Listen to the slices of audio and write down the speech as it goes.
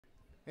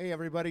Hey,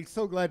 everybody.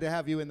 So glad to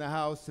have you in the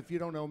house. If you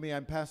don't know me,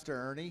 I'm Pastor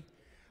Ernie,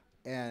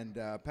 and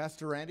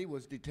Pastor Randy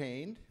was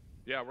detained.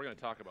 Yeah, we're going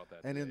to talk about that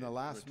And today. in the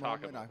last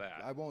moment,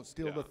 I won't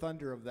steal the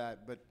thunder of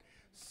that, but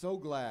so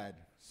glad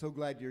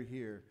you're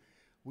here.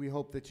 We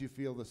hope that you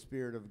feel the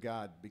Spirit of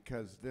God,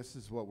 because this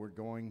is what we're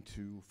going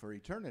to for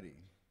eternity.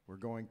 We're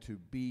going to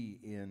be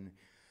in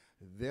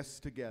this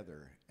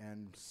together,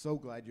 and so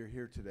glad you're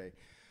here today.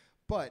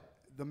 But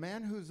the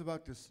man who's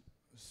about to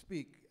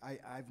speak,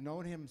 I've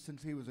known him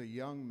since he was a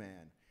young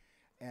man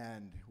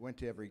and went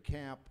to every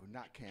camp,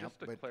 not camp, Just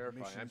to but clarify,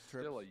 I'm missions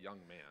trips. still a young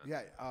man.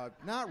 Yeah,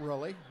 not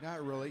really.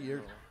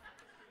 You're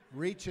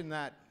reaching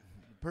that.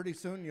 Pretty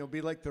soon you'll be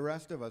like the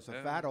rest of us, a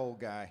fat old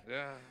guy.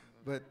 Yeah.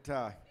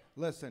 But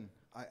listen,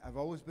 I've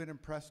always been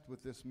impressed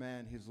with this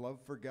man, his love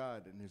for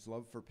God and his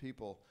love for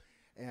people.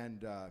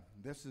 And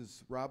this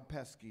is Rob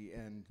Pesky,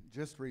 and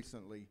just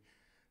recently,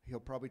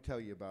 he'll probably tell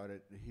you about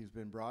it. He's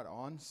been brought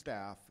on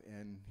staff,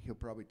 and he'll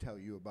probably tell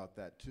you about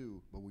that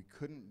too. But we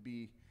couldn't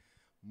be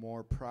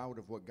more proud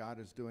of what God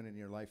is doing in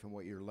your life and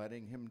what you're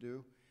letting him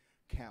do.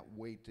 Can't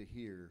wait to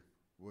hear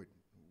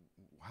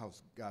how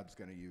God's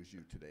going to use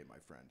you today, my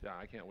friend. Yeah,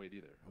 I can't wait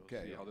either. We'll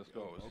Okay. see how this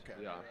goes. Okay.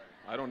 Yeah,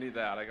 I don't need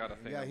that. I got a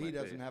thing. Yeah, on he my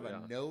doesn't page, have yeah.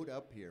 a note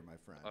up here, my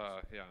friend.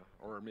 Yeah,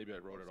 or maybe I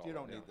wrote it all. You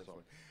don't down, need this so.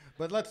 one.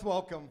 But let's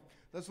welcome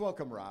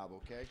Rob,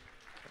 okay?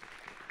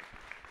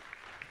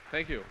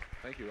 Thank you.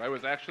 I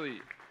was actually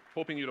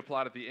hoping you'd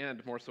applaud at the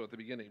end more so at the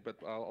beginning, but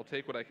I'll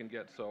take what I can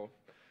get. So,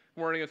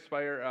 morning,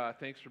 Aspire.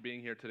 Thanks for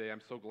being here today. I'm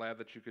so glad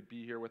that you could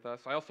be here with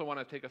us. I also want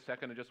to take a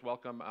second and just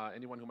welcome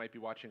anyone who might be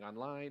watching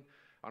online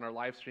on our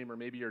live stream, or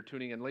maybe you're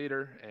tuning in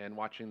later and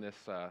watching this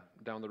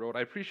down the road.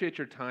 I appreciate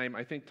your time.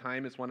 I think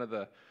time is one of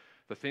the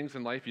things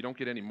in life you don't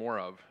get any more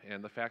of,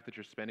 and the fact that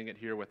you're spending it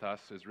here with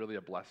us is really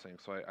a blessing.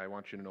 So I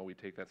want you to know we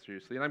take that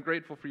seriously, and I'm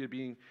grateful for you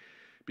being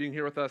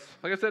here with us.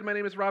 Like I said, my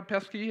name is Rob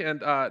Pesky,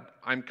 and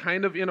I'm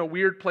kind of in a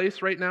weird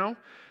place right now.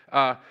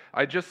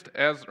 I just,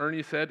 as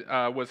Ernie said,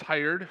 was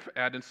hired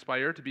at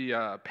Inspire to be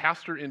a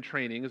pastor in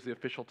training is the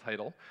official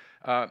title,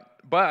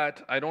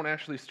 but I don't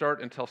actually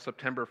start until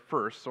September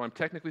 1st, so I'm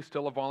technically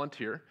still a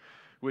volunteer,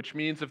 which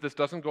means if this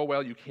doesn't go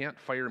well, you can't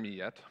fire me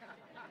yet.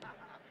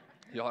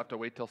 You'll have to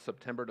wait till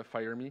September to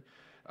fire me,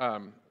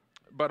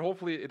 but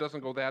hopefully it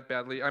doesn't go that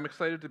badly. I'm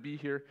excited to be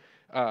here.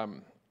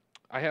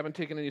 I haven't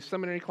taken any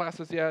seminary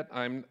classes yet.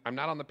 I'm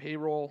not on the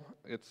payroll.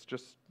 It's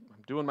just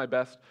I'm doing my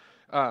best.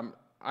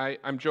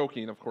 I'm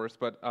joking, of course,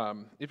 but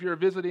if you're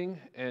visiting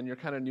and you're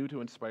kind of new to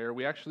Inspire,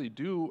 we actually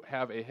do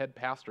have a head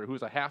pastor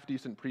who's a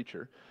half-decent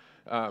preacher.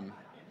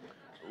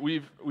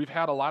 We've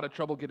had a lot of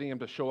trouble getting him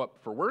to show up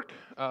for work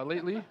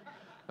lately.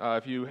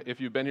 If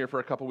you've been here for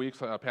a couple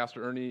weeks,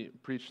 Pastor Ernie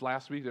preached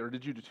last week, or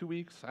did you do 2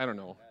 weeks? I don't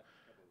know.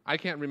 I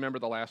can't remember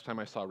the last time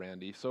I saw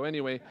Randy. So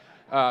anyway,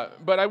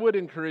 but I would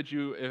encourage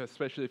you,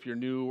 especially if you're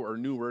new or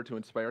newer to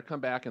Inspire, come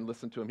back and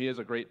listen to him. He is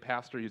a great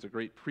pastor. He's a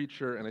great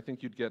preacher, and I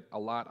think you'd get a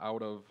lot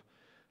out of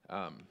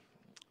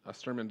a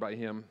sermon by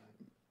him.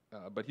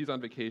 But he's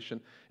on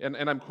vacation.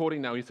 And I'm quoting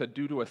now. He said,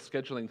 due to a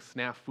scheduling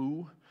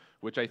snafu,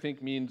 which I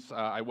think means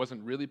I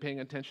wasn't really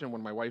paying attention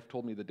when my wife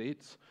told me the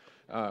dates.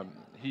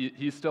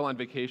 He's still on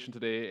vacation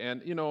today.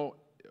 And, you know,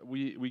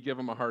 we give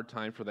him a hard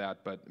time for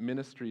that, but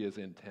ministry is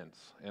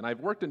intense. And I've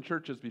worked in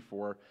churches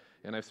before,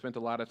 and I've spent a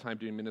lot of time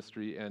doing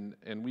ministry, and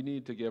we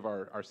need to give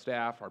our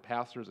staff, our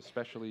pastors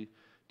especially,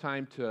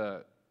 time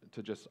to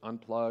just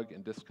unplug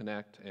and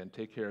disconnect and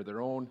take care of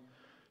their own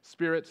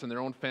spirits and their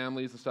own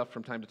families and stuff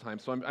from time to time.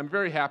 So I'm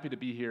very happy to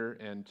be here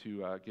and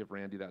to give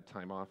Randy that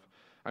time off.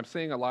 I'm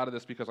saying a lot of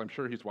this because I'm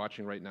sure he's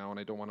watching right now, and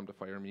I don't want him to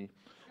fire me.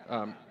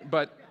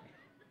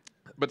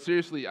 But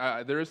seriously,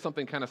 there is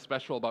something kind of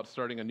special about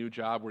starting a new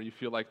job where you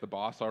feel like the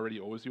boss already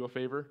owes you a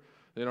favor.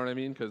 You know what I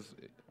mean? Because,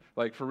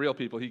 like, for real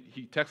people,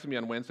 he texted me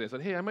on Wednesday and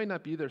said, hey, I might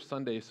not be there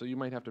Sunday, so you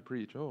might have to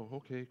preach. Oh,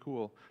 okay,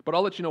 cool. But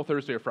I'll let you know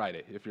Thursday or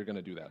Friday if you're going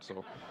to do that.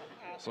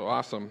 So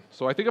awesome.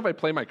 So I think if I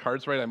play my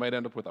cards right, I might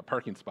end up with a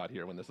parking spot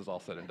here when this is all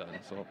said and done.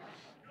 So,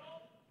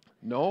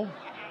 no?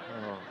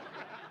 Oh.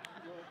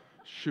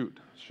 Shoot.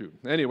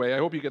 Anyway, I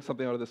hope you get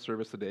something out of this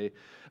service today.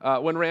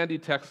 When Randy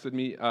texted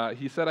me,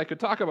 he said I could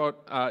talk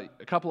about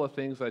a couple of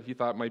things that he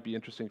thought might be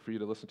interesting for you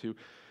to listen to.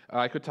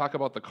 I could talk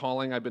about the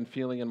calling I've been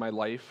feeling in my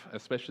life,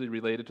 especially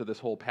related to this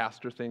whole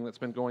pastor thing that's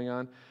been going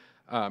on.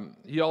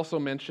 He also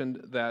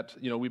mentioned that,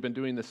 you know, we've been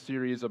doing this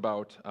series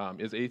about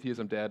is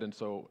atheism dead? And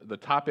so the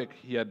topic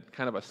he had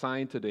kind of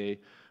assigned today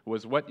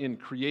was what in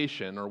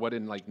creation or what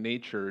in like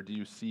nature do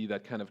you see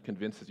that kind of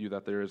convinces you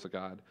that there is a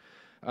God?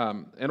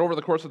 And over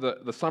the course of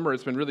the summer,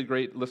 it's been really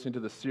great listening to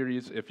this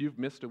series. If you've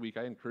missed a week,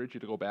 I encourage you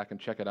to go back and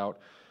check it out.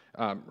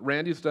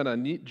 Randy's done a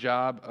neat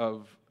job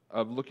of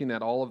looking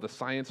at all of the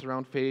science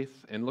around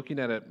faith and looking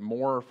at it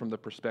more from the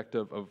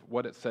perspective of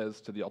what it says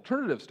to the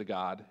alternatives to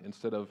God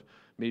instead of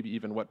maybe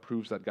even what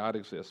proves that God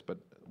exists, but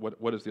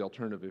what is the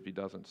alternative if he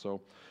doesn't.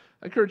 So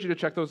I encourage you to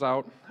check those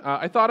out.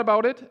 I thought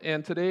about it,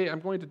 and today I'm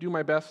going to do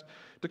my best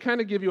to kind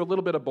of give you a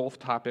little bit of both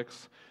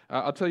topics.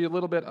 I'll tell you a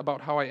little bit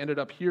about how I ended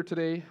up here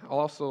today,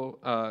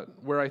 also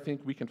where I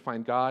think we can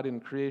find God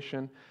in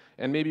creation,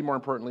 and maybe more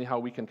importantly, how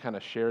we can kind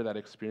of share that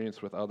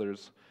experience with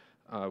others,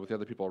 with the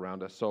other people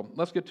around us. So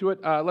let's get to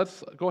it.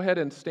 Let's go ahead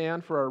and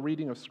stand for our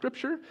reading of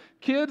Scripture.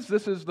 Kids,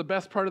 this is the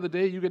best part of the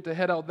day. You get to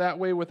head out that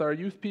way with our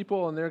youth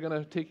people, and they're going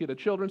to take you to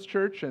children's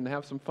church and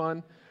have some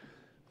fun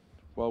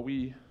while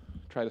we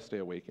try to stay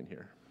awake in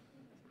here.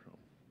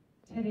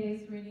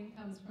 Today's reading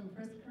comes from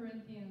 1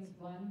 Corinthians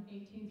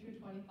 1:18 through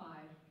 25.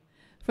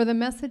 For the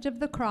message of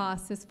the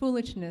cross is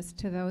foolishness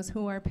to those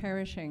who are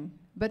perishing,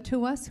 but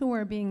to us who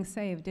are being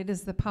saved it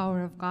is the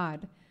power of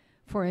God.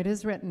 For it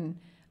is written,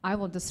 I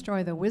will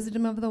destroy the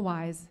wisdom of the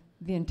wise,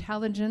 the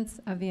intelligence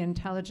of the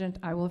intelligent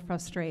I will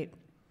frustrate.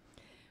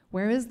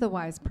 Where is the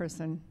wise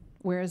person?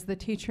 Where is the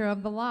teacher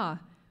of the law?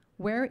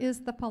 Where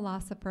is the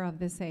philosopher of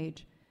this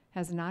age?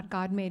 Has not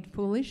God made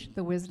foolish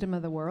the wisdom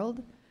of the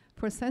world?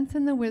 For since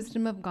in the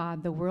wisdom of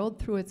God the world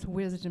through its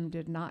wisdom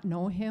did not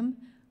know him,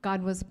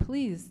 God was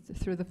pleased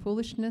through the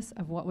foolishness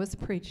of what was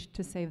preached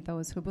to save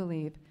those who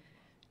believe.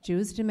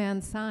 Jews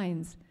demand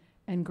signs,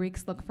 and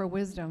Greeks look for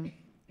wisdom.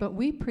 But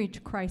we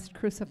preach Christ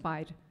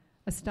crucified,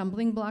 a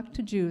stumbling block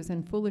to Jews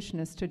and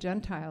foolishness to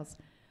Gentiles.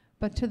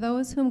 But to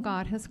those whom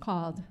God has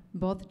called,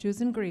 both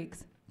Jews and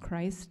Greeks,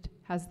 Christ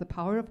has the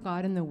power of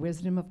God and the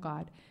wisdom of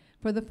God.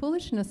 For the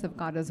foolishness of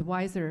God is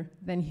wiser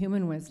than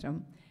human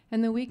wisdom,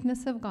 and the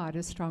weakness of God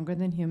is stronger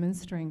than human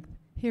strength.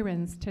 Here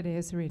ends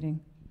today's reading.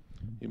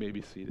 You may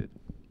be seated.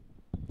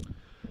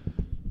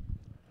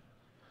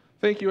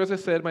 Thank you. As I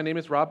said, my name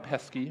is Rob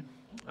Pesky.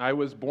 I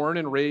was born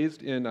and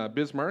raised in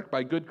Bismarck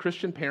by good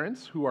Christian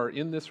parents who are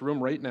in this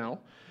room right now.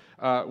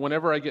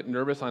 Whenever I get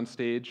nervous on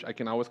stage, I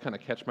can always kind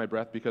of catch my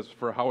breath because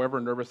for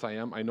however nervous I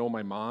am, I know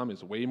my mom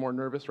is way more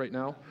nervous right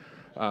now.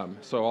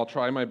 So I'll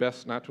try my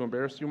best not to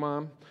embarrass you,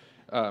 Mom.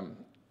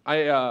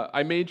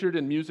 I majored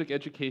in music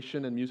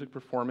education and music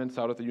performance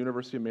out at the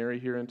University of Mary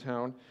here in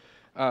town.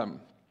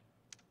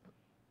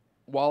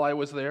 While I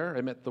was there,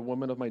 I met the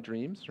woman of my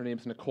dreams. Her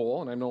name's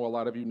Nicole, and I know a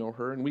lot of you know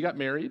her. And we got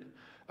married.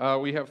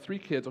 We have 3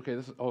 kids.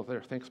 Okay,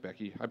 there. Thanks,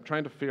 Becky. I'm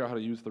trying to figure out how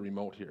to use the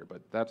remote here,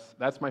 but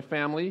that's my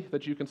family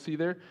that you can see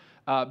there.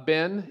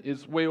 Ben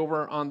is way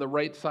over on the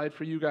right side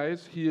for you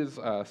guys. He is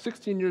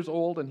 16 years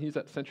old, and he's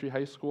at Century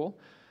High School.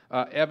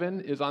 Evan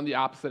is on the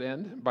opposite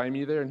end by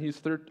me there, and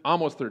he's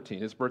almost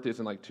 13. His birthday's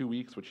in like 2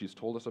 weeks, which he's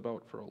told us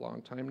about for a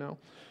long time now.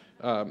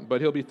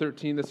 But he'll be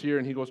 13 this year,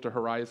 and he goes to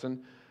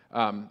Horizon.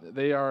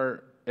 They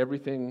are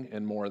everything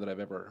and more that I've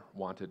ever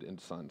wanted in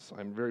sons.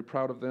 I'm very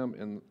proud of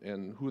them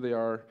and who they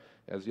are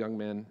as young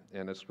men,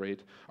 and it's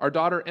great. Our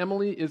daughter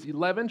Emily is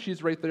 11.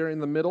 She's right there in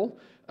the middle.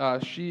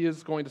 She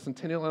is going to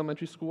Centennial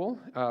Elementary School.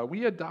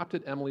 We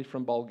adopted Emily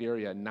from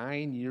Bulgaria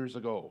 9 years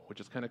ago, which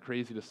is kind of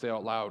crazy to say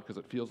out loud because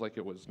it feels like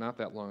it was not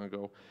that long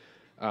ago.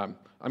 I'm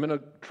going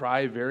to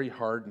try very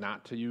hard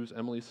not to use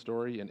Emily's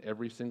story in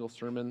every single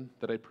sermon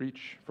that I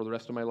preach for the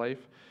rest of my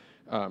life.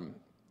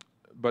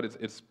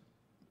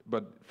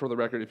 But for the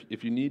record,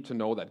 if you need to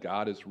know that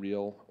God is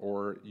real,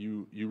 or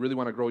you really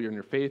want to grow in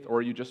your faith,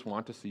 or you just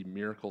want to see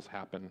miracles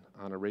happen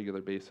on a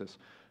regular basis,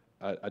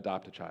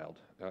 adopt a child.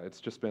 It's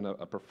just been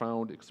a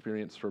profound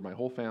experience for my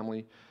whole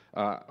family.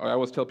 I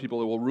always tell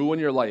people it will ruin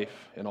your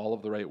life in all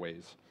of the right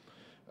ways.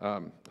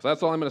 So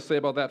that's all I'm going to say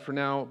about that for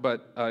now.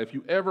 But if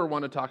you ever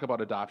want to talk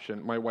about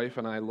adoption, my wife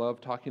and I love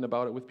talking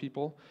about it with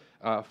people.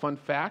 Fun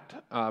fact,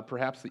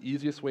 perhaps the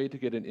easiest way to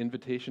get an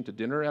invitation to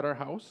dinner at our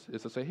house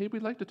is to say, hey,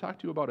 we'd like to talk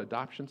to you about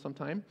adoption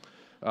sometime.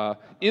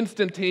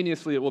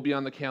 Instantaneously, it will be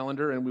on the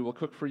calendar, and we will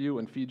cook for you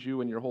and feed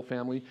you and your whole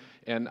family.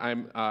 And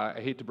I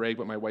hate to brag,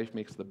 but my wife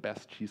makes the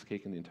best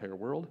cheesecake in the entire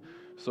world.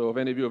 So if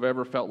any of you have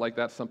ever felt like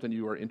that's something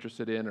you are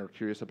interested in or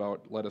curious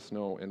about, let us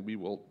know, and we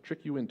will trick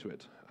you into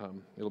it.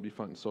 It'll be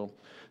fun. So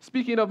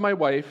speaking of my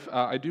wife,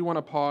 I do want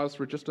to pause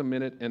for just a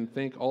minute and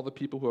thank all the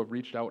people who have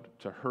reached out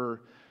to her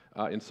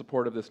in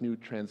support of this new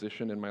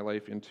transition in my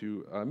life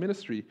into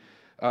ministry.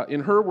 In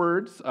her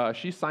words,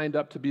 she signed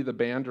up to be the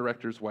band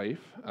director's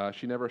wife.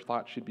 She never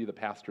thought she'd be the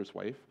pastor's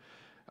wife.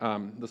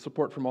 The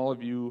support from all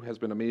of you has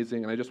been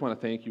amazing, and I just want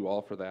to thank you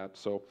all for that.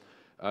 So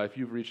if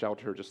you've reached out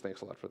to her, just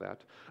thanks a lot for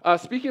that.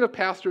 Speaking of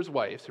pastors'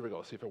 wives, here we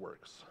go, see if it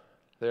works.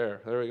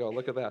 There we go,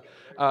 look at that.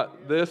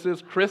 This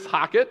is Chris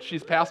Hockett.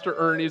 She's Pastor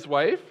Ernie's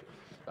wife.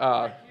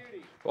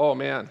 Oh,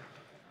 man.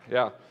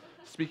 Yeah.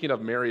 Speaking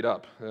of married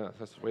up, yeah,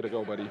 that's the way to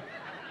go, buddy.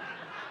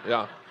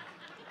 Yeah.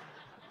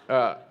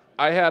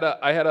 I had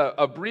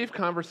a brief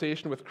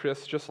conversation with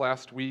Chris just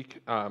last week,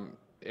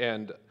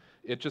 and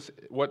it just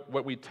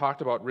what we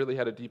talked about really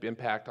had a deep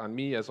impact on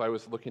me as I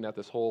was looking at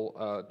this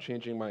whole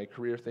changing my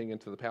career thing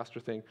into the pastor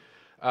thing.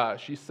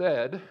 She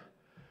said,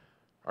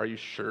 "Are you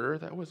sure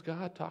that was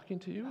God talking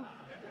to you?"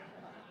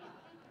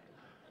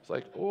 It's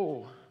like,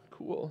 oh,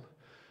 cool.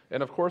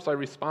 And of course I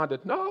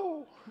responded,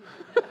 "No,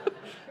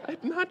 I'm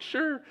not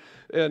sure."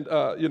 And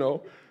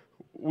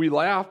we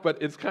laugh,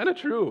 but it's kind of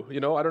true. I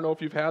don't know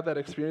if you've had that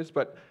experience,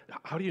 but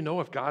how do you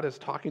know if God is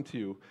talking to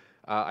you?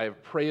 I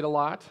have prayed a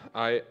lot.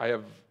 I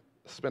have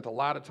spent a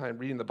lot of time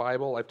reading the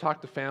Bible. I've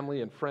talked to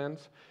family and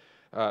friends.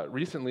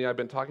 Recently, I've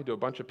been talking to a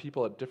bunch of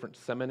people at different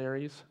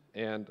seminaries,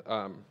 and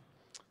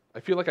I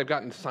feel like I've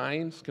gotten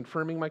signs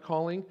confirming my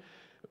calling.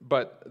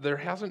 but there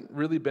hasn't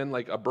really been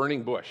like a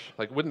burning bush.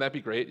 Like, wouldn't that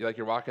be great? Like,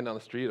 you're walking down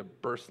the street, a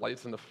bush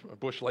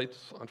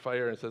lights on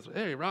fire, and it says,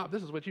 "Hey, Rob,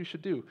 this is what you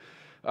should do."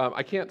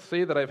 I can't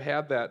say that I've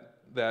had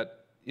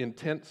that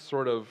intense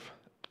sort of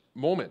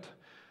moment,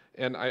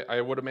 and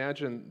I would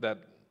imagine that,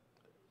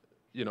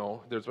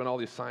 there's been all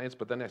these signs,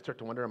 but then I start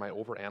to wonder, am I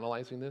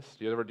overanalyzing this?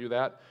 Do you ever do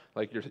that?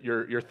 Like,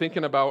 you're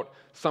thinking about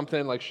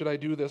something like, should I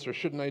do this or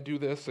shouldn't I do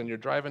this? And you're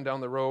driving down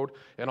the road,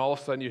 and all of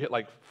a sudden you hit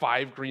like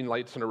 5 green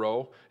lights in a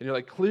row, and you're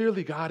like,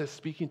 clearly God is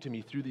speaking to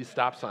me through these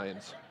stop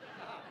signs.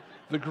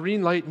 The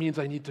green light means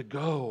I need to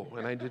go,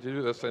 and I need to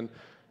do this, and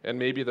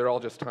maybe they're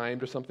all just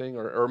timed or something.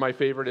 Or my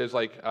favorite is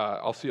like,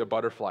 I'll see a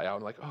butterfly out,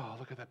 and I'm like, oh,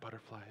 look at that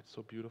butterfly, it's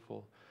so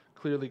beautiful.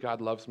 Clearly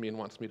God loves me and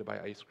wants me to buy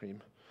ice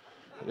cream,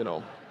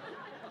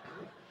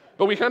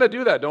 But we kind of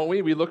do that, don't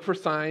we? We look for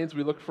signs,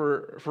 we look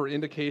for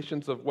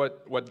indications of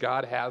what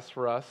God has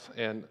for us.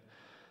 And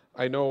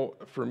I know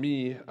for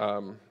me,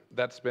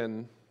 that's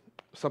been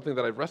something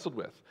that I've wrestled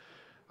with.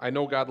 I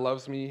know God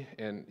loves me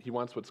and He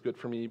wants what's good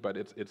for me, but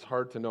it's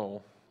hard to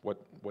know what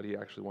He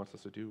actually wants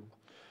us to do.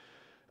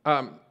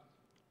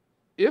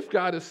 If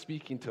God is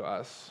speaking to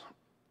us,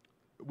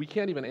 we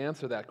can't even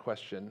answer that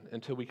question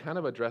until we kind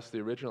of address the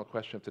original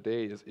question of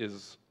today: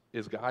 is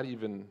God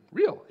even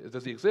real?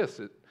 Does He exist?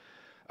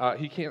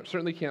 He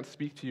certainly can't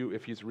speak to you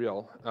if He's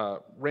real.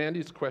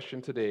 Randy's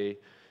question today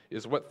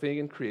is, what thing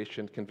in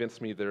creation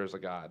convinced me there is a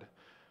God?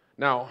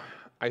 Now,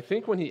 I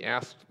think when he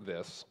asked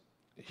this,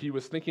 he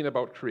was thinking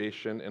about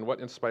creation and what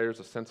inspires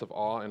a sense of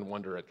awe and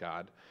wonder at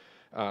God.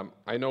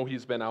 I know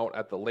he's been out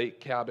at the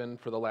lake cabin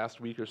for the last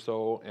week or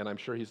so, and I'm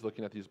sure he's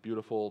looking at these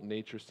beautiful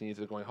nature scenes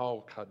and going,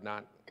 how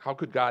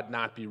could God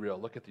not be real?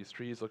 Look at these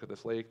trees, look at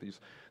this lake,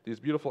 these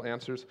beautiful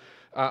answers.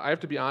 I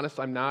have to be honest,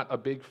 I'm not a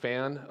big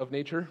fan of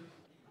nature.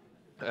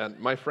 And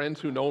my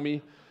friends who know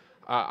me,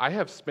 I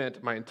have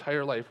spent my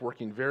entire life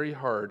working very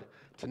hard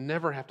to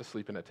never have to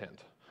sleep in a tent.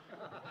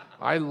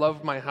 I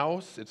love my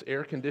house. It's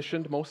air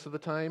conditioned most of the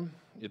time.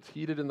 It's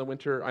heated in the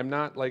winter. I'm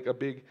not like a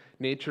big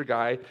nature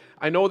guy.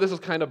 I know this is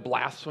kind of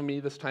blasphemy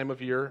this time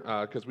of year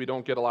because we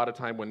don't get a lot of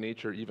time when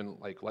nature even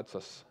like lets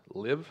us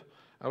live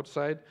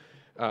outside.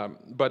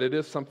 But it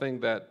is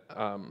something that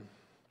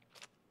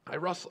I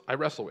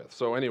wrestle with.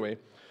 So anyway.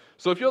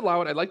 So if you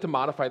allow it, I'd like to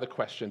modify the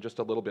question just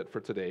a little bit for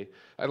today.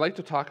 I'd like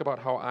to talk about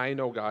how I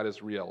know God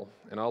is real,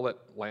 and I'll let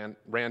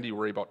Randy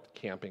worry about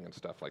camping and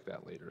stuff like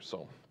that later.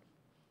 So,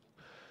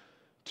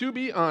 to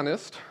be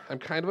honest, I'm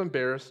kind of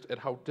embarrassed at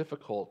how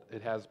difficult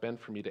it has been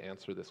for me to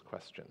answer this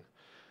question.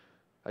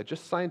 I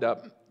just signed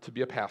up to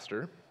be a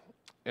pastor,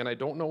 and I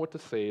don't know what to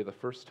say the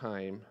first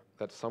time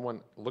that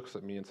someone looks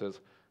at me and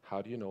says,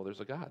 "How do you know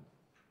there's a God?"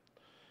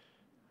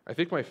 I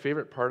think my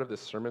favorite part of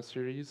this sermon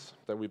series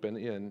that we've been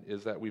in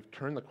is that we've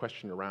turned the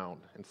question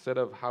around. Instead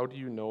of how do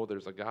you know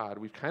there's a God,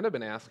 we've kind of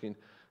been asking,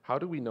 how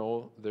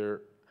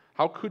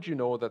could you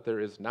know that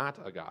there is not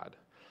a God?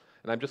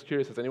 And I'm just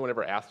curious, has anyone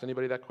ever asked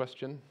anybody that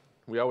question?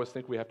 We always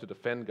think we have to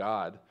defend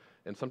God,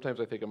 and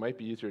sometimes I think it might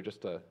be easier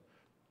just to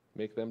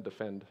make them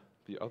defend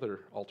the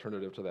other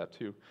alternative to that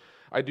too.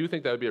 I do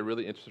think that would be a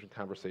really interesting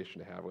conversation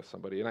to have with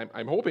somebody, and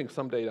I'm hoping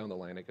someday down the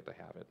line I get to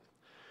have it.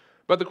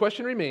 But the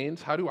question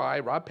remains, how do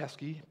I, Rob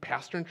Pesky,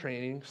 pastor in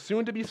training,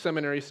 soon-to-be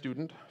seminary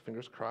student,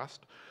 fingers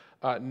crossed,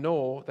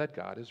 know that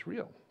God is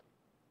real?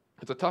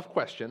 It's a tough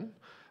question.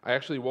 I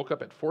actually woke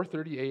up at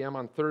 4:30 a.m.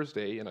 on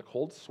Thursday in a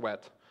cold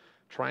sweat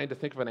trying to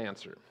think of an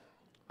answer.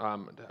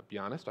 To be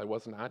honest, I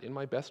was not in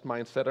my best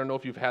mindset. I don't know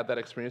if you've had that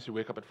experience. You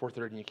wake up at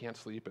 4:30 and you can't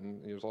sleep,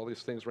 and there's all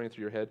these things running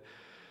through your head.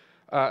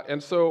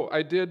 And so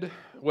I did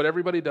what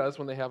everybody does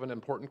when they have an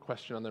important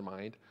question on their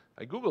mind.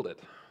 I Googled it.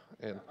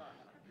 And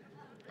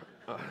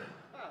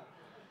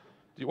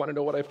do you want to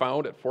know what I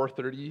found at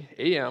 4:30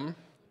 a.m.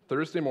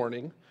 Thursday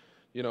morning,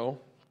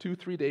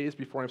 2-3 days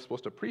before I'm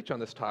supposed to preach on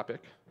this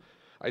topic?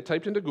 I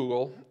typed into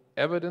Google,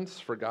 evidence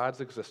for God's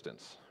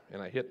existence,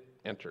 and I hit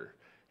enter.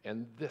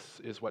 And this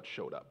is what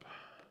showed up.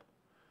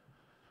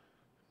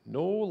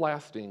 No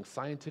lasting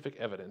scientific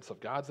evidence of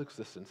God's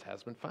existence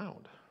has been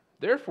found.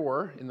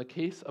 Therefore, in the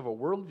case of a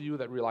worldview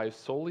that relies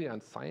solely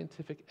on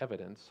scientific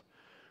evidence,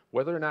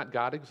 whether or not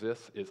God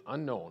exists is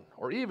unknown,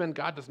 or even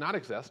God does not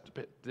exist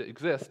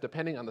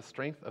depending on the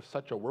strength of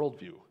such a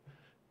worldview.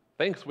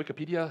 Thanks,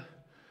 Wikipedia.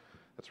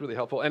 That's really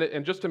helpful.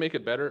 And just to make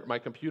it better, my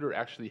computer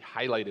actually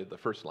highlighted the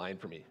first line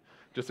for me,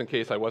 just in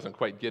case I wasn't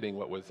quite getting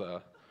what was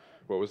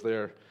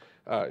there.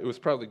 It was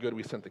probably good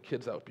we sent the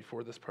kids out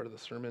before this part of the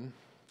sermon.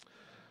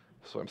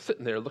 So I'm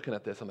sitting there looking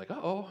at this. I'm like,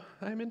 uh-oh,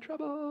 I'm in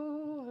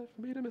trouble.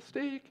 I've made a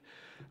mistake.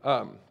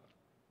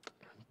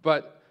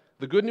 But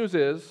the good news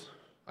is,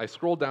 I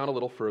scrolled down a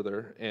little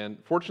further, and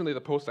fortunately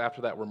the posts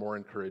after that were more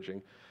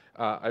encouraging.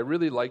 I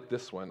really like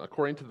this one.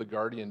 According to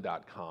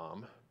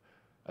theguardian.com,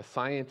 a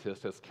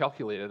scientist has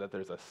calculated that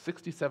there's a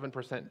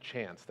 67%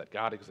 chance that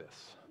God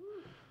exists.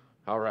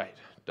 All right.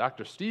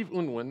 Dr. Steve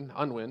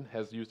Unwin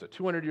has used a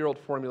 200-year-old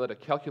formula to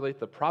calculate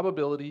the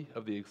probability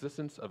of the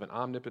existence of an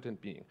omnipotent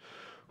being.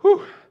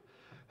 Whew,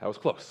 that was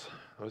close.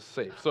 I was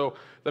safe. So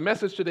the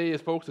message today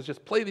is, folks, is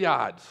just play the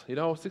odds.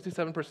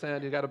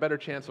 67%, you got a better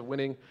chance of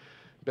winning.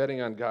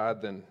 betting on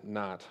God than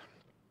not.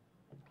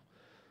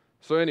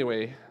 So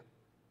anyway,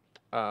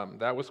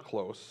 that was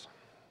close.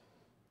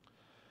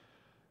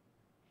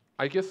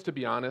 I guess, to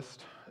be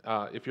honest,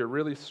 if you're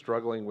really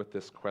struggling with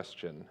this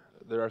question,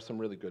 there are some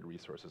really good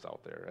resources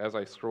out there. As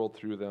I scrolled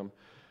through them,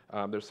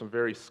 there's some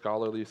very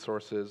scholarly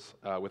sources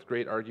with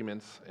great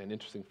arguments and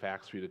interesting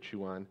facts for you to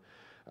chew on.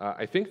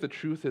 I think the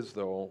truth is,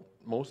 though,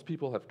 most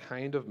people have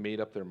kind of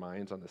made up their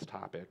minds on this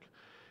topic.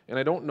 And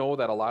I don't know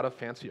that a lot of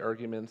fancy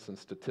arguments and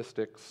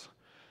statistics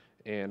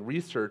and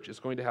research is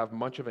going to have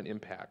much of an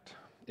impact.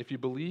 If you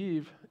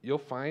believe, you'll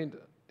find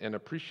and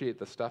appreciate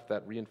the stuff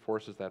that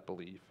reinforces that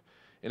belief.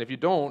 And if you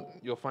don't,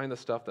 you'll find the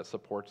stuff that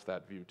supports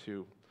that view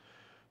too.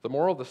 The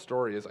moral of the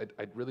story is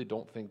I really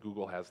don't think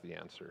Google has the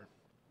answer.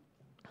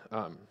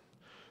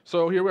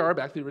 So here we are,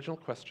 back to the original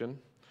question.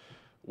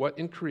 What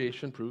in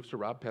creation proves to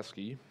Rob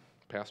Pesky,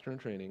 pastor in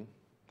training,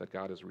 that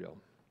God is real?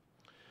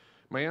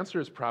 My answer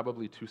is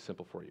probably too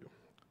simple for you.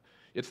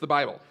 It's the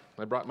Bible.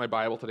 I brought my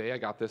Bible today. I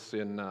got this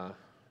in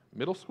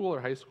middle school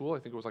or high school. I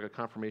think it was like a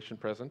confirmation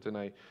present, and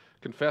I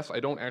confess I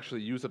don't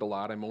actually use it a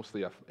lot. I'm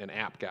mostly an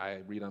app guy.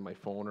 I read on my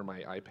phone or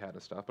my iPad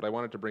and stuff, but I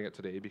wanted to bring it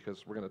today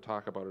because we're going to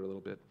talk about it a little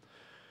bit.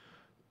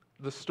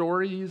 The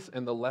stories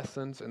and the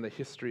lessons and the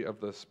history of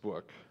this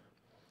book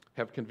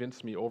have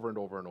convinced me over and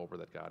over and over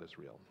that God is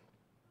real.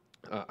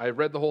 I've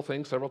read the whole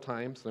thing several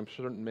times, and I'm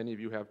sure many of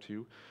you have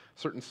too.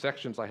 Certain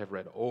sections I have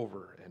read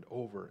over and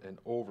over and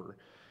over.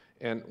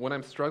 And when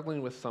I'm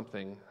struggling with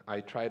something, I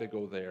try to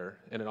go there,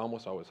 and it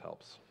almost always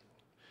helps.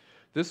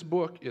 This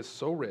book is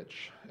so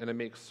rich, and it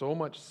makes so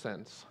much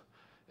sense,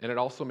 and it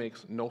also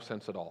makes no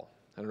sense at all.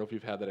 I don't know if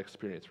you've had that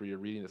experience where you're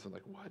reading this and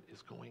like, what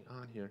is going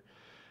on here?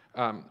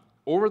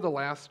 Over the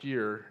last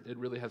year, it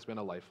really has been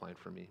a lifeline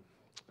for me.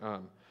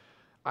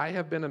 I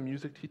have been a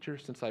music teacher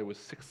since I was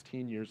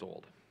 16 years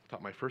old.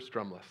 Taught my first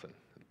drum lesson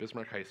at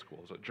Bismarck High School.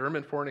 I was a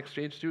German foreign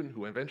exchange student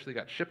who eventually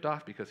got shipped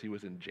off because he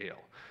was in jail.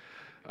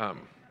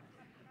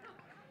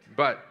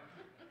 But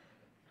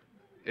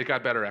it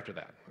got better after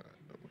that.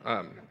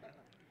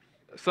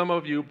 Some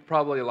of you,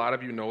 probably a lot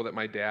of you, know that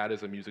my dad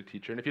is a music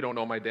teacher. And if you don't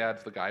know, my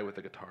dad's the guy with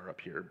the guitar up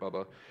here,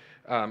 Bubba.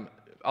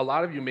 A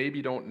lot of you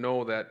maybe don't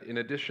know that in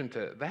addition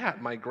to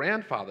that, my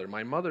grandfather,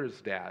 my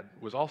mother's dad,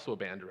 was also a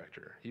band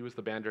director. He was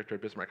the band director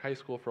at Bismarck High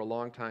School for a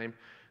long time.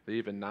 They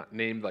even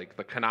named like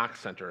the Canuck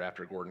Center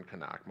after Gordon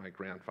Canuck, my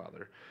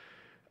grandfather.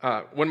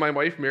 When my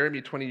wife married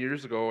me 20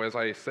 years ago, as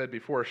I said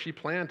before, she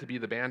planned to be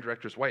the band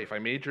director's wife. I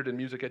majored in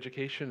music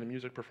education and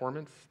music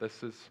performance.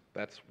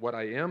 That's what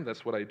I am.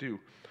 That's what I do.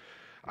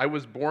 I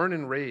was born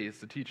and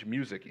raised to teach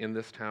music in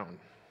this town.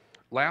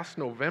 Last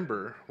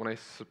November, when I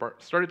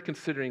started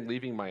considering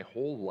leaving my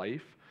whole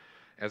life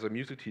as a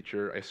music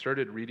teacher, I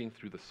started reading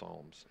through the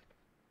Psalms.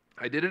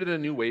 I did it in a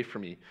new way for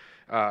me.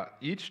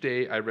 Each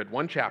day, I read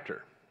one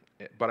chapter,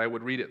 but I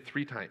would read it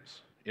 3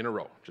 times in a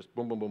row, just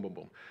boom, boom, boom, boom,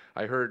 boom.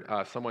 I heard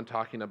someone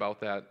talking about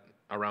that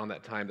around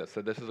that time that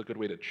said this is a good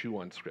way to chew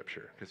on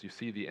Scripture, because you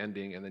see the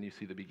ending and then you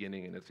see the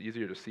beginning, and it's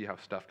easier to see how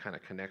stuff kind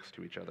of connects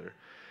to each other.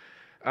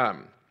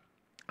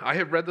 I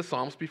have read the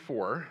Psalms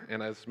before,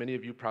 and as many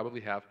of you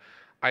probably have,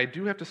 I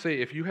do have to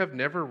say, if you have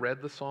never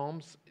read the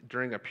Psalms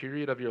during a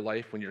period of your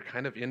life when you're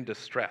kind of in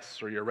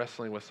distress or you're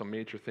wrestling with some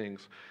major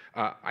things,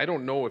 I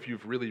don't know if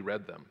you've really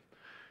read them.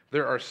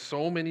 There are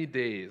so many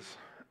days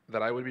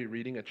that I would be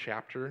reading a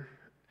chapter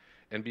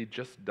and be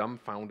just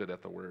dumbfounded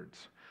at the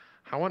words.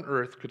 How on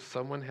earth could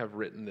someone have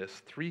written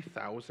this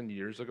 3,000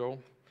 years ago,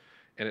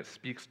 and it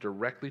speaks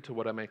directly to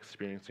what I'm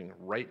experiencing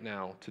right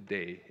now,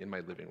 today, in my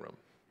living room?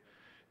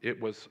 It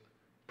was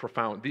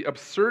profound. The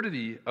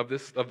absurdity of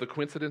the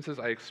coincidences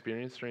I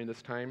experienced during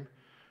this time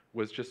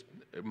was just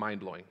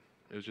mind-blowing.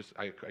 It was just,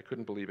 I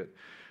couldn't believe it.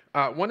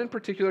 One in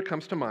particular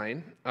comes to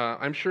mind.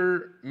 I'm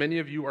sure many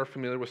of you are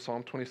familiar with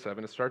Psalm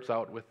 27. It starts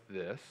out with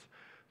this: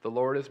 "The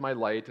Lord is my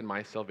light and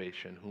my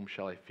salvation, whom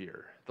shall I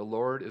fear? The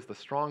Lord is the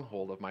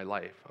stronghold of my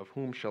life, of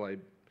whom shall I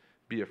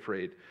be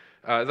afraid?"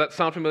 Does that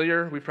sound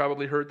familiar? We've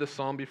probably heard this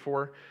psalm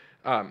before.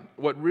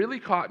 What really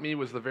caught me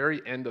was the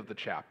very end of the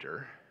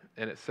chapter.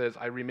 And it says,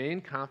 "I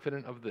remain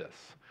confident of this.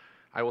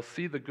 I will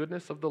see the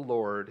goodness of the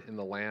Lord in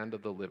the land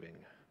of the living.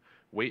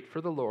 Wait for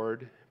the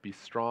Lord, be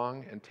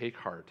strong and take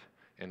heart,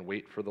 and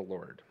wait for the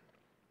Lord."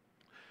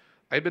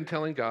 I'd been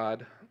telling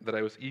God that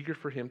I was eager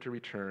for him to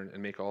return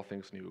and make all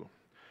things new.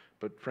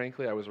 But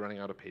frankly, I was running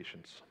out of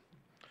patience.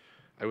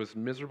 I was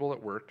miserable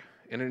at work,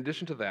 and in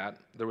addition to that,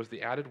 there was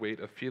the added weight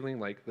of feeling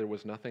like there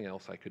was nothing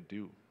else I could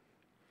do.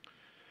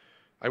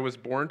 I was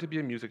born to be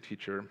a music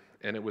teacher,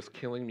 and it was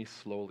killing me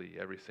slowly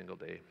every single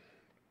day.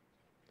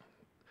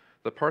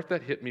 The part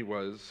that hit me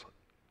was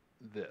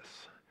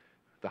this,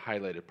 the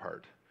highlighted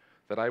part,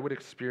 that I would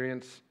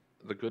experience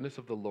the goodness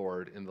of the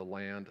Lord in the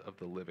land of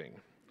the living.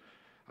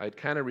 I'd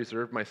kind of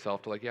reserved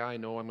myself to like, yeah, I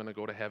know I'm going to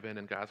go to heaven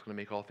and God's going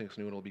to make all things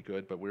new and it'll be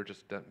good, but we're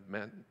just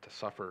meant to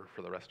suffer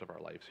for the rest of our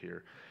lives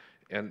here.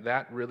 And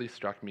that really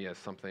struck me as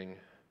something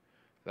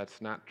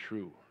that's not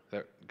true,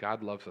 that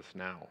God loves us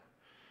now,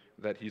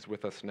 that he's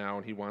with us now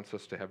and he wants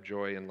us to have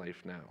joy in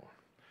life now.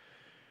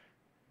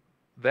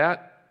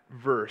 That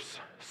verse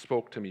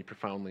spoke to me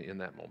profoundly in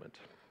that moment.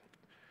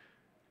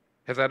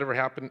 Has that ever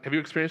happened? Have you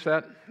experienced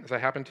that? Has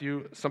that happened to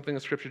you? Something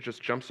in Scripture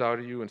just jumps out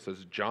at you and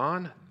says,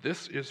 John,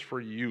 this is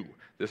for you.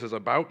 This is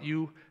about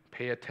you.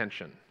 Pay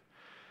attention.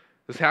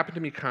 This happened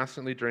to me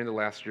constantly during the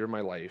last year of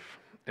my life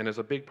and is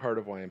a big part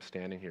of why I'm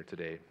standing here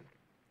today.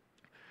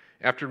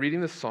 After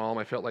reading this psalm,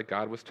 I felt like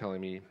God was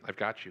telling me, I've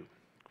got you.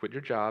 Quit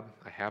your job.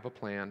 I have a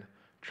plan.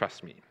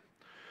 Trust me.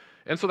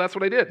 And so that's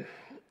what I did.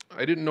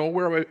 I didn't know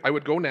where I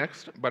would go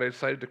next, but I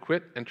decided to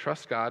quit and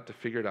trust God to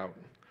figure it out.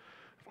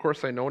 Of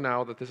course, I know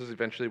now that this is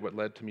eventually what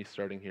led to me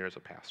starting here as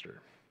a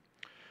pastor.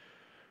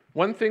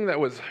 One thing that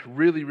was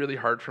really, really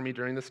hard for me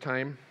during this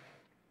time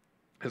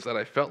is that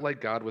I felt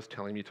like God was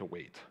telling me to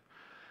wait.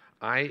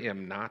 I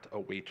am not a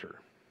waiter,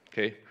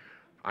 okay?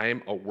 I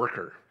am a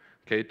worker,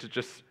 okay? To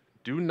just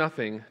do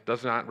nothing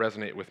does not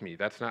resonate with me.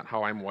 That's not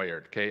how I'm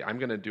wired, okay? I'm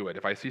going to do it.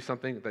 If I see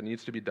something that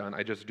needs to be done,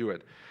 I just do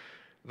it.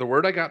 The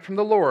word I got from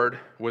the Lord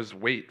was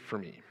wait for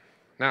me.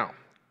 Now,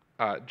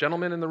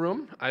 gentlemen in the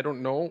room, I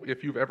don't know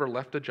if you've ever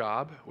left a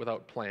job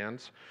without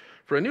plans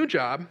for a new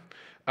job,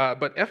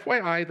 but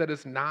FYI, that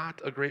is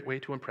not a great way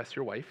to impress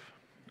your wife.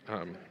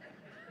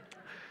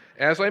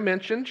 As I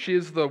mentioned, she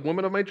is the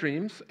woman of my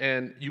dreams,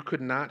 and you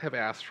could not have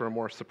asked for a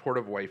more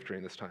supportive wife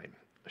during this time.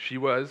 She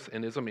was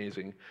and is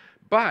amazing,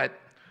 but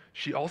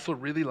she also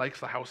really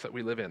likes the house that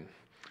we live in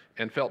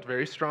and felt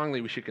very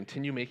strongly we should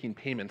continue making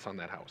payments on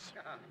that house.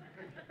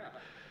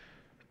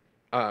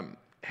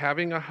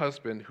 Having a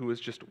husband who was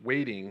just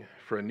waiting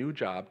for a new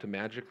job to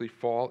magically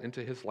fall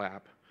into his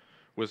lap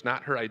was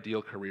not her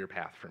ideal career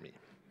path for me.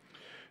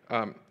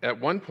 At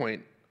one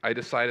point, I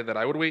decided that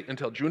I would wait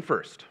until June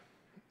 1st.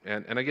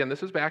 And again,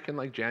 this is back in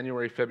like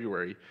January,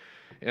 February.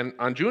 And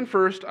on June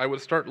 1st, I would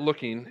start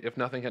looking if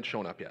nothing had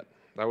shown up yet.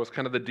 That was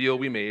kind of the deal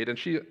we made, and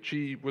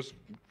she was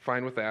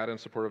fine with that and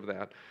supportive of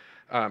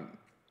that.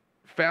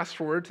 Fast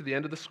forward to the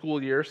end of the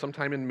school year,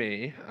 sometime in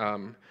May,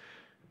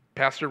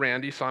 Pastor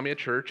Randy saw me at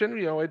church, and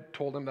I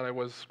told him that I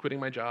was quitting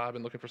my job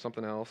and looking for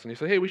something else. And he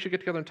said, hey, we should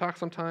get together and talk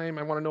sometime.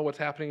 I want to know what's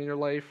happening in your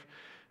life.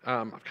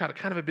 I've got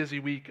kind of a busy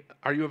week.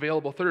 Are you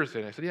available Thursday?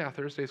 And I said, yeah,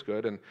 Thursday's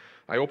good. And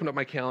I opened up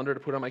my calendar to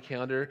put on my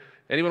calendar.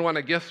 Anyone want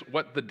to guess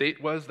what the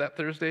date was that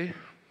Thursday? It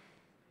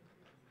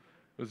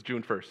was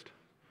June 1st.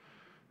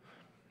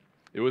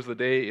 It was the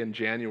day in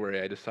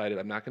January I decided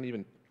I'm not going to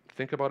even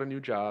think about a new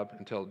job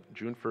until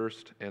June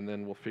 1st, and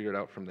then we'll figure it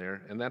out from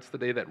there. And that's the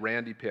day that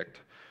Randy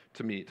picked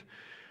to meet.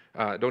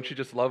 Don't you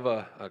just love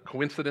a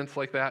coincidence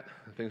like that?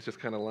 Things just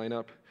kind of line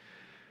up.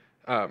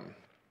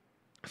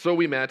 So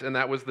we met, and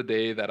that was the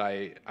day that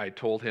I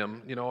told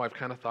him, I've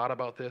kind of thought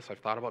about this. I've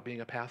thought about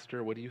being a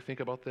pastor. What do you think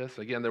about this?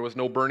 Again, there was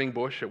no burning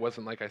bush. It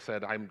wasn't like I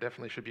said, I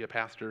definitely should be a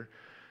pastor.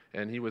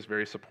 And he was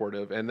very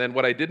supportive. And then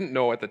what I didn't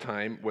know at the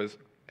time was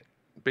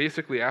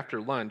basically after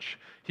lunch,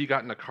 he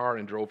got in a car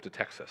and drove to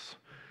Texas.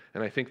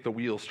 And I think the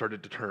wheels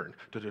started to turn.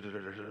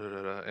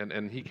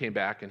 And he came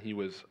back, and he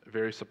was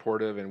very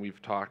supportive, and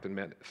we've talked and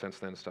met since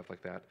then, stuff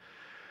like that.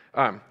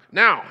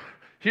 Now,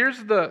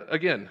 here's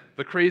the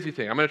crazy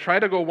thing. I'm going to try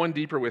to go one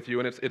deeper with you,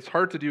 and it's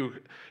hard to do. Have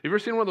you ever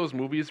seen one of those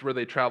movies where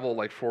they travel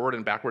like forward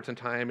and backwards in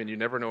time, and you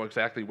never know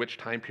exactly which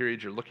time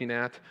period you're looking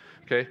at?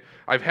 Okay,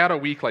 I've had a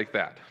week like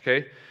that.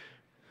 Okay,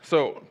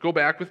 so go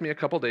back with me a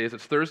couple days.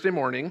 It's Thursday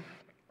morning.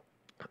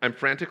 I'm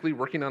frantically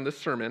working on this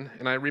sermon,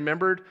 and I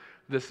remembered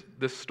this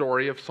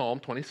story of Psalm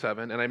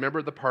 27, and I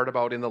remembered the part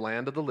about in the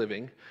land of the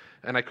living,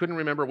 and I couldn't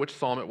remember which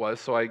psalm it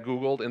was, so I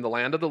Googled in the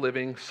land of the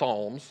living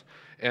Psalms,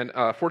 and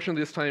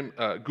fortunately this time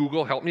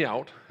Google helped me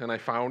out, and I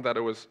found that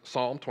it was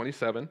Psalm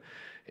 27,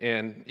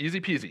 and easy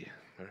peasy.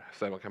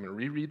 So I'm going to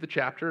reread the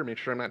chapter, make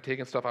sure I'm not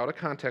taking stuff out of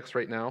context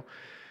right now,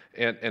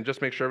 and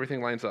just make sure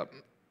everything lines up.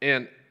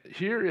 And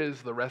here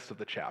is the rest of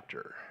the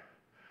chapter.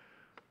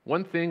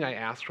 One thing I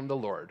ask from the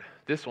Lord,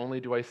 this only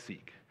do I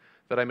seek,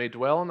 that I may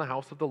dwell in the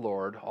house of the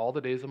Lord all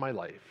the days of my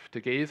life, to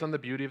gaze on the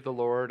beauty of the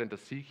Lord and to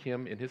seek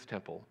him in his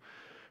temple.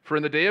 For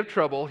in the day of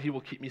trouble he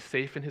will keep me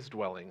safe in his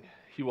dwelling.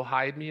 He will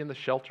hide me in the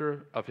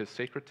shelter of his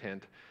sacred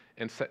tent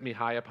and set me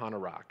high upon a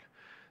rock.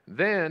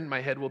 Then my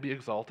head will be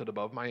exalted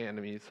above my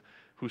enemies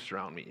who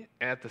surround me.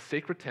 At the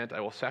sacred tent I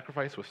will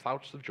sacrifice with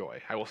shouts of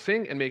joy. I will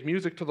sing and make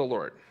music to the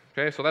Lord.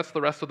 Okay, so that's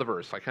the rest of the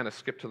verse. I kind of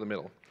skipped to the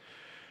middle.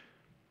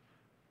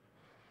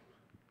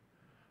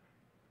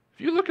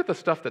 If you look at the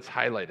stuff that's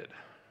highlighted,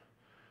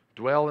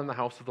 dwell in the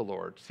house of the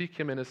Lord, seek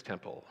him in his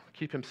temple,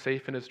 keep him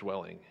safe in his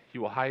dwelling. He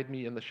will hide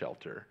me in the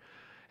shelter.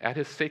 At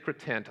his sacred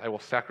tent I will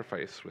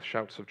sacrifice with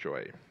shouts of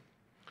joy.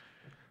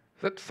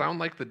 Does that sound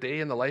like the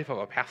day in the life of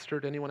a pastor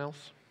to anyone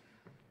else?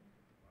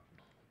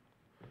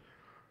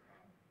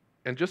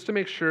 And just to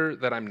make sure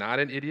that I'm not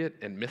an idiot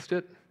and missed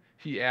it,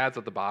 he adds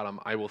at the bottom,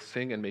 I will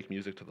sing and make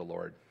music to the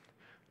Lord.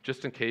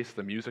 Just in case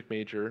the music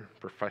major,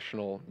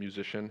 professional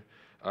musician,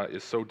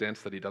 is so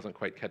dense that he doesn't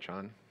quite catch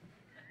on.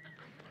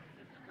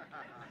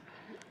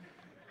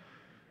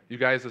 You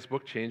guys, this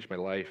book changed my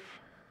life.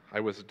 I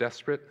was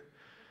desperate,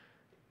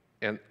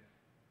 and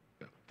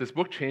this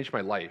book changed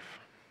my life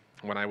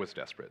when I was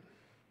desperate.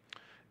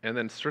 And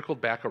then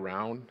circled back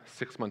around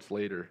 6 months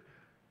later,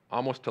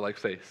 almost to like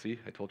say, see,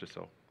 I told you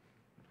so.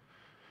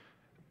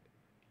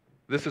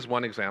 This is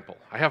one example.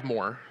 I have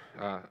more,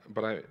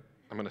 but I'm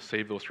going to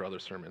save those for other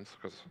sermons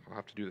because I'll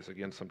have to do this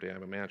again someday, I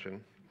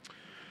imagine.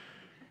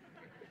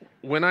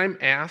 When I'm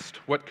asked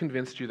what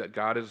convinced you that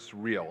God is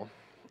real,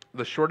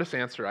 the shortest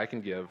answer I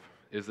can give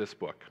is this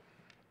book.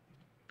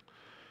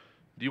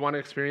 Do you want to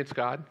experience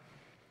God?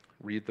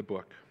 Read the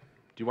book.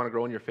 Do you want to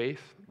grow in your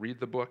faith? Read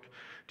the book.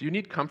 Do you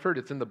need comfort?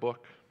 It's in the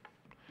book.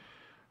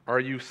 Are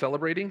you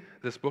celebrating?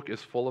 This book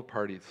is full of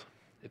parties.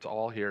 It's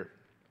all here.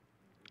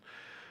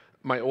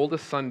 My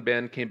oldest son,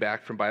 Ben, came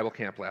back from Bible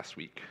camp last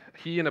week.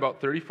 He and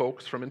about 30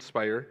 folks from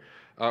Inspire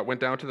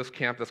went down to this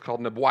camp that's called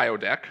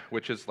Nebuiodec,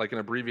 which is like an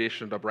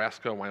abbreviation of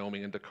Nebraska,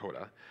 Wyoming, and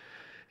Dakota.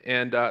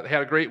 And they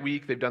had a great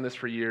week. They've done this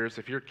for years.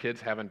 If your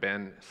kids haven't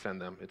been, send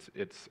them.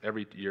 It's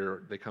every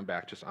year they come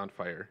back just on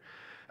fire.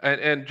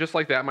 And just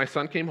like that, my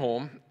son came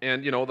home,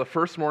 and the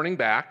first morning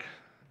back,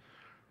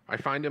 I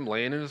find him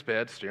laying in his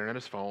bed, staring at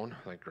his phone.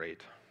 Like,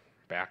 great,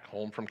 back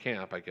home from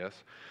camp, I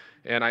guess.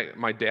 And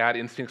my dad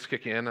instincts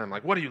kick in. And I'm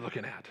like, what are you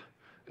looking at?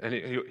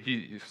 And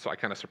so I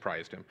kind of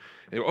surprised him.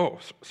 And he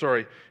goes,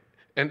 sorry.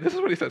 And this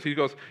is what he says. He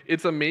goes,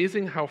 it's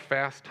amazing how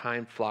fast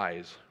time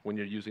flies when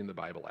you're using the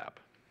Bible app.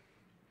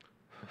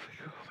 I was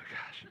like,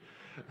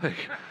 oh my gosh.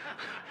 Like,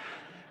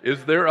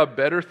 is there a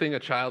better thing a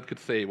child could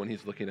say when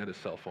he's looking at his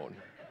cell phone?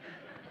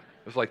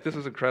 It was like, this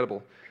is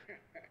incredible.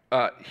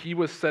 He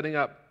was setting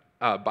up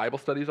Bible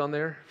studies on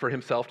there for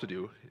himself to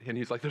do. And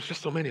he's like, there's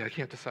just so many, I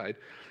can't decide.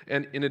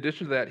 And in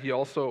addition to that, he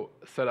also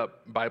set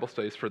up Bible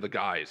studies for the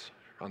guys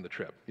on the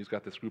trip. He's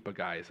got this group of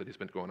guys that he's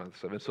been going on this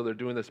stuff. And so they're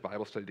doing this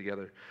Bible study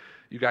together.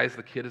 You guys,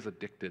 the kid is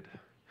addicted.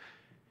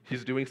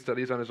 He's doing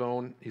studies on his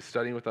own. He's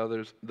studying with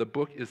others. The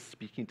book is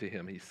speaking to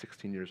him. He's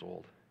 16 years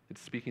old.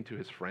 It's speaking to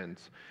his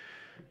friends.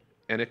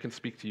 And it can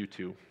speak to you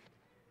too.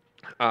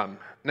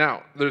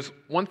 Now, there's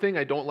one thing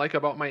I don't like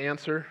about my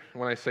answer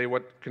when I say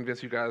what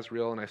convinced you God is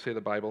real and I say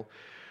the Bible.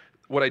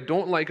 What I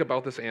don't like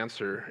about this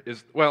answer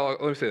is, well,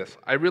 let me say this.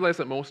 I realize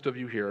that most of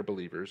you here are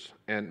believers,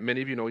 and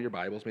many of you know your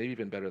Bibles, maybe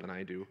even better than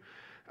I do.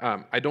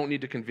 I don't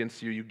need to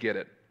convince you. You get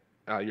it.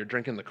 You're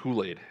drinking the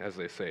Kool-Aid, as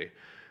they say.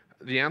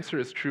 The answer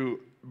is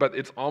true, but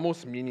it's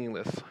almost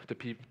meaningless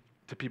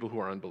to people who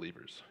are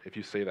unbelievers if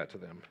you say that to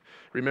them.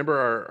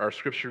 Remember our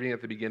scripture reading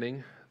at the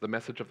beginning? The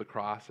message of the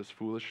cross is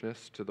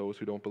foolishness to those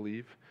who don't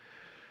believe.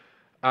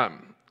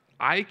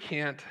 I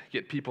can't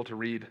get people to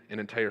read an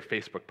entire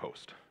Facebook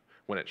post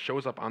when it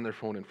shows up on their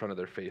phone in front of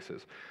their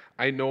faces.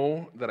 I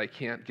know that I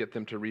can't get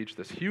them to read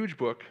this huge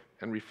book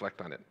and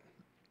reflect on it.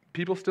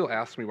 People still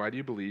ask me, why do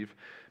you believe?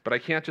 But I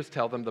can't just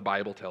tell them the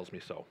Bible tells me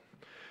so.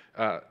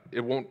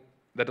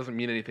 That doesn't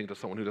mean anything to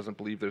someone who doesn't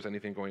believe there's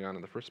anything going on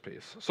in the first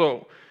place.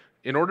 So,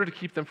 in order to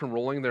keep them from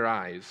rolling their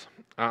eyes,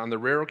 on the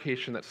rare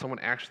occasion that someone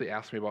actually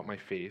asks me about my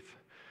faith,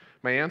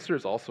 my answer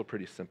is also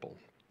pretty simple.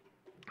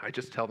 I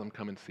just tell them,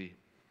 come and see.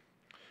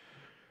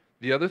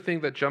 The other thing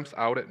that jumps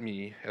out at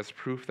me as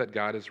proof that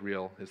God is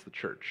real is the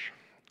church.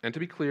 And to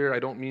be clear, I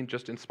don't mean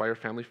just Inspire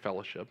Family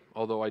Fellowship,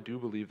 although I do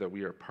believe that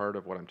we are part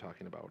of what I'm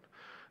talking about.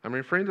 I'm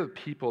referring to the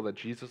people that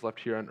Jesus left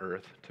here on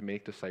earth to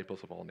make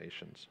disciples of all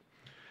nations.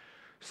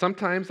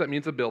 Sometimes that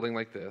means a building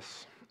like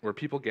this, where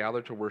people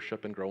gather to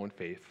worship and grow in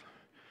faith.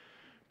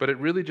 But it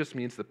really just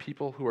means the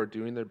people who are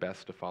doing their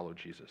best to follow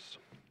Jesus.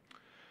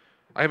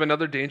 I have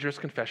another dangerous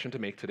confession to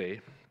make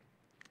today.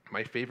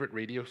 My favorite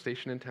radio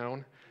station in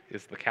town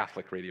is the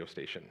Catholic radio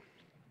station.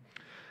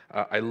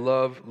 I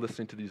love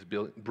listening to these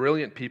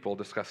brilliant people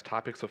discuss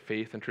topics of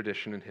faith and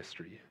tradition and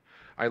history.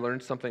 I learn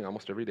something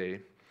almost every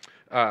day.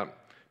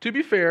 To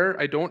be fair,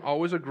 I don't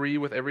always agree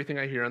with everything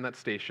I hear on that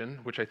station,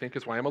 which I think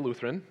is why I'm a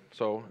Lutheran,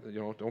 so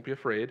don't be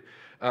afraid.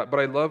 But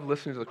I love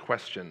listening to the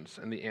questions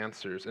and the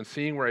answers and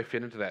seeing where I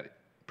fit into that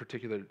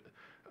particular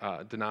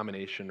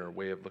denomination or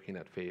way of looking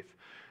at faith.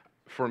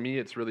 For me,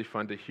 it's really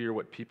fun to hear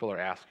what people are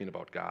asking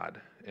about God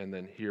and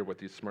then hear what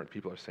these smart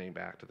people are saying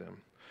back to them.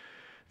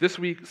 This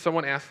week,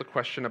 someone asked the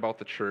question about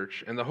the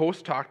church, and the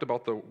host talked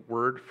about the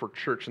word for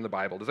church in the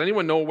Bible. Does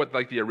anyone know what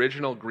the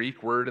original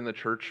Greek word in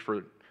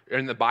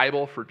the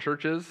Bible for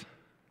church is?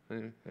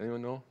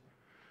 Anyone know?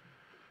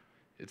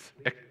 It's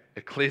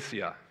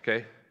ecclesia,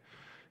 okay?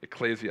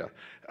 Ecclesia.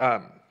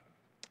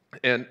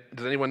 And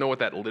does anyone know what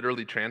that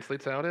literally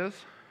translates out as?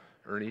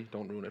 Ernie,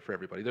 don't ruin it for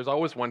everybody. There's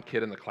always one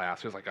kid in the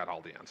class who's got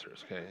all the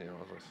answers, okay?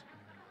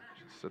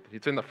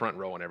 He's in the front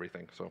row and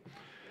everything, so.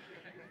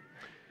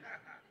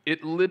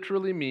 It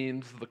literally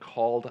means the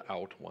called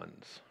out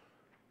ones.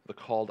 The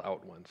called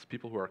out ones,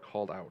 people who are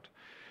called out.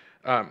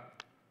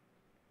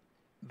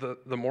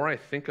 The more I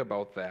think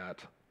about that,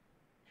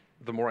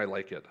 the more I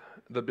like it.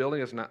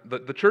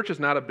 The church is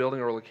not a building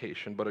or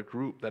location, but a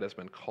group that has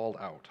been called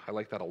out. I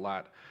like that a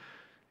lot.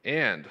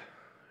 And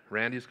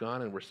Randy's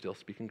gone and we're still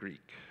speaking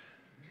Greek.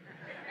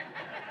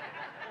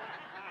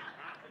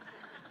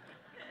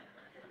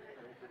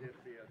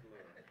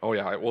 Oh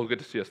yeah, we'll get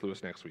to C.S.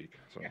 Lewis next week.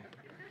 So.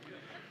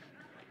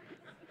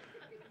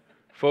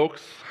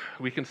 Folks,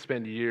 we can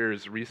spend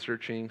years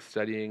researching,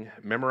 studying,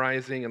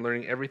 memorizing, and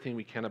learning everything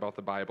we can about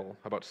the Bible,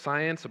 about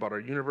science, about our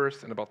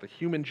universe, and about the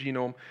human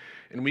genome,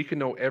 and we can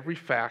know every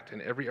fact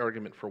and every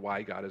argument for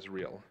why God is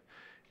real.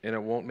 And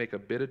it won't make a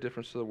bit of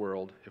difference to the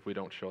world if we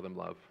don't show them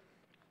love.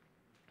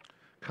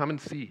 Come and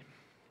see.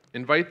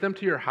 Invite them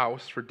to your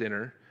house for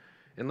dinner,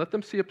 and let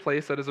them see a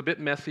place that is a bit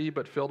messy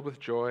but filled with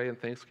joy and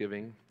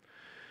thanksgiving.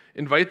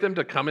 Invite them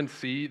to come and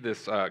see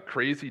this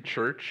crazy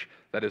church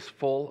that is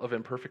full of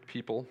imperfect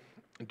people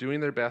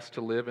doing their best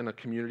to live in a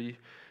community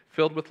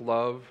filled with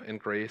love and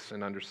grace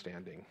and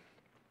understanding.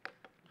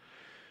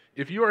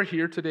 If you are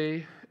here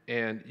today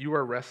and you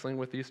are wrestling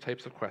with these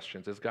types of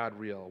questions, is God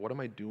real? What am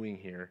I doing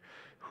here?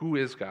 Who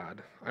is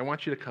God? I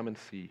want you to come and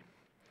see.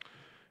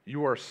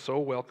 You are so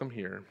welcome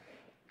here,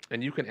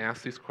 and you can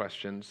ask these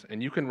questions,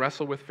 and you can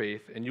wrestle with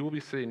faith, and you will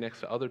be sitting next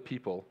to other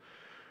people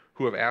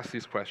who have asked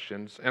these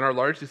questions and are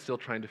largely still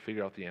trying to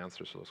figure out the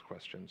answers to those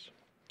questions.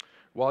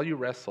 While you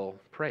wrestle,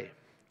 pray.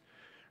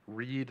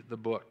 Read the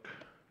book.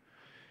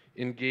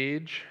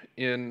 Engage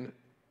in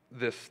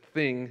this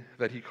thing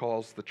that he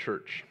calls the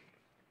church.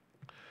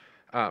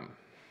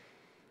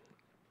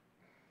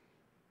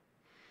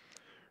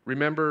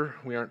 Remember,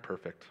 we aren't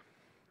perfect.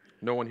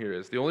 No one here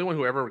is. The only one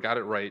who ever got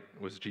it right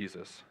was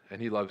Jesus,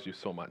 and he loves you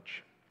so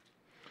much.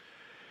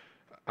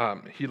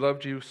 He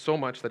loved you so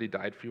much that he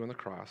died for you on the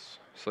cross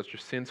so that your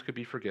sins could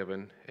be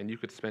forgiven and you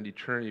could spend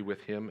eternity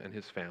with him and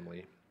his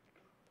family.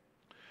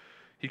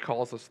 He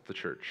calls us the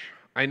church.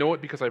 I know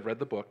it because I've read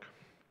the book,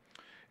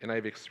 and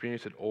I've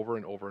experienced it over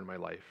and over in my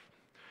life.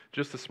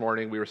 Just this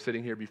morning, we were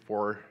sitting here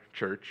before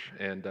church,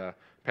 and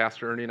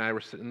Pastor Ernie and I were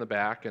sitting in the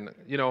back, and,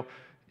 you know,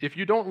 if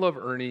you don't love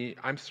Ernie,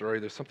 I'm sorry,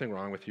 there's something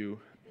wrong with you.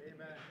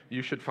 Amen.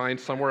 You should find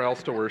somewhere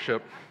else to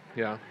worship.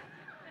 Yeah.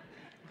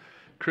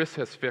 Chris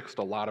has fixed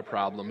a lot of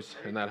problems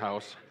in that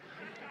house.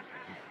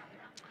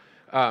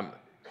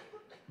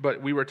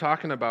 But we were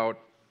talking about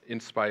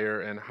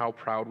Inspire and how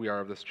proud we are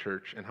of this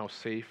church and how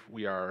safe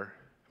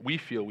we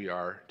feel we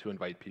are to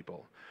invite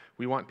people.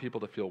 We want people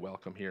to feel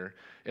welcome here.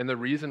 And the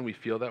reason we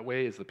feel that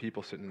way is the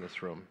people sitting in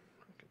this room.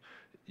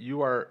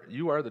 You are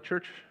the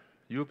church.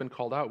 You have been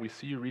called out. We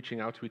see you reaching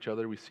out to each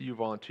other. We see you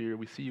volunteer.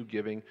 We see you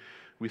giving.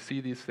 We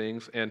see these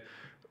things. And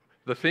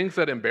the things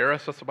that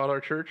embarrass us about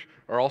our church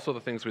are also the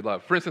things we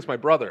love. For instance, my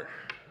brother.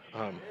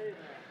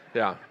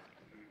 Yeah.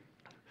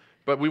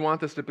 But we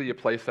want this to be a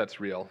place that's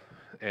real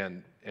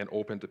and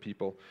open to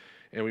people,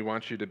 and we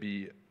want you to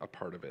be a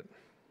part of it.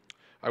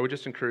 I would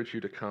just encourage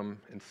you to come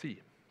and see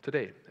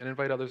today and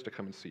invite others to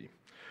come and see.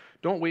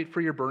 Don't wait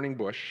for your burning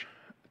bush.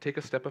 Take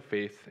a step of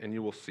faith, and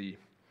you will see.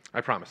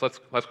 I promise.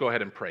 Let's go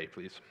ahead and pray,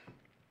 please.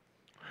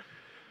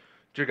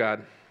 Dear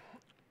God,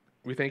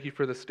 we thank you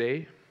for this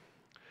day.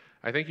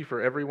 I thank you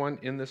for everyone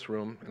in this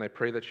room, and I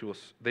pray that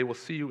they will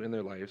see you in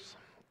their lives.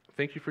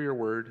 Thank you for your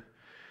word.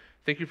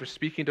 Thank you for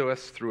speaking to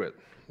us through it.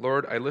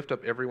 Lord, I lift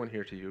up everyone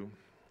here to you.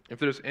 If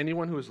there's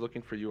anyone who is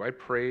looking for you, I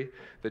pray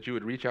that you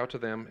would reach out to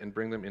them and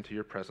bring them into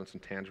your presence in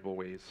tangible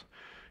ways.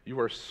 You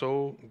are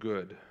so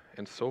good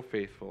and so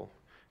faithful,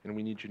 and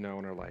we need you now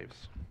in our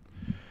lives.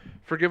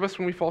 Forgive us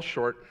when we fall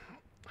short.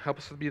 Help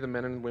us to be the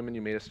men and women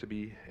you made us to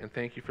be, and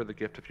thank you for the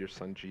gift of your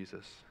Son,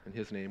 Jesus. In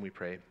his name we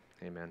pray.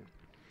 Amen.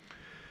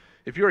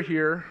 If you are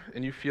here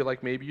and you feel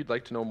like maybe you'd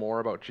like to know more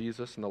about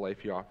Jesus and the life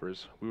he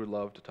offers, we would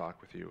love to talk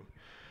with you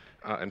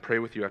and pray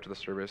with you after the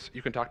service.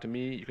 You can talk to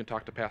me. You can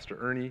talk to Pastor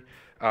Ernie,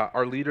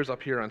 our leaders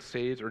up here on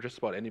stage, or just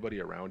about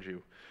anybody around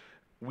you.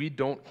 We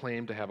don't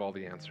claim to have all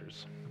the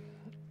answers,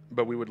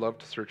 but we would love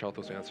to search out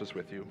those answers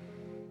with you.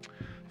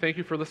 Thank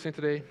you for listening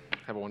today.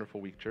 Have a wonderful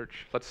week,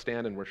 church. Let's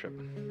stand and worship.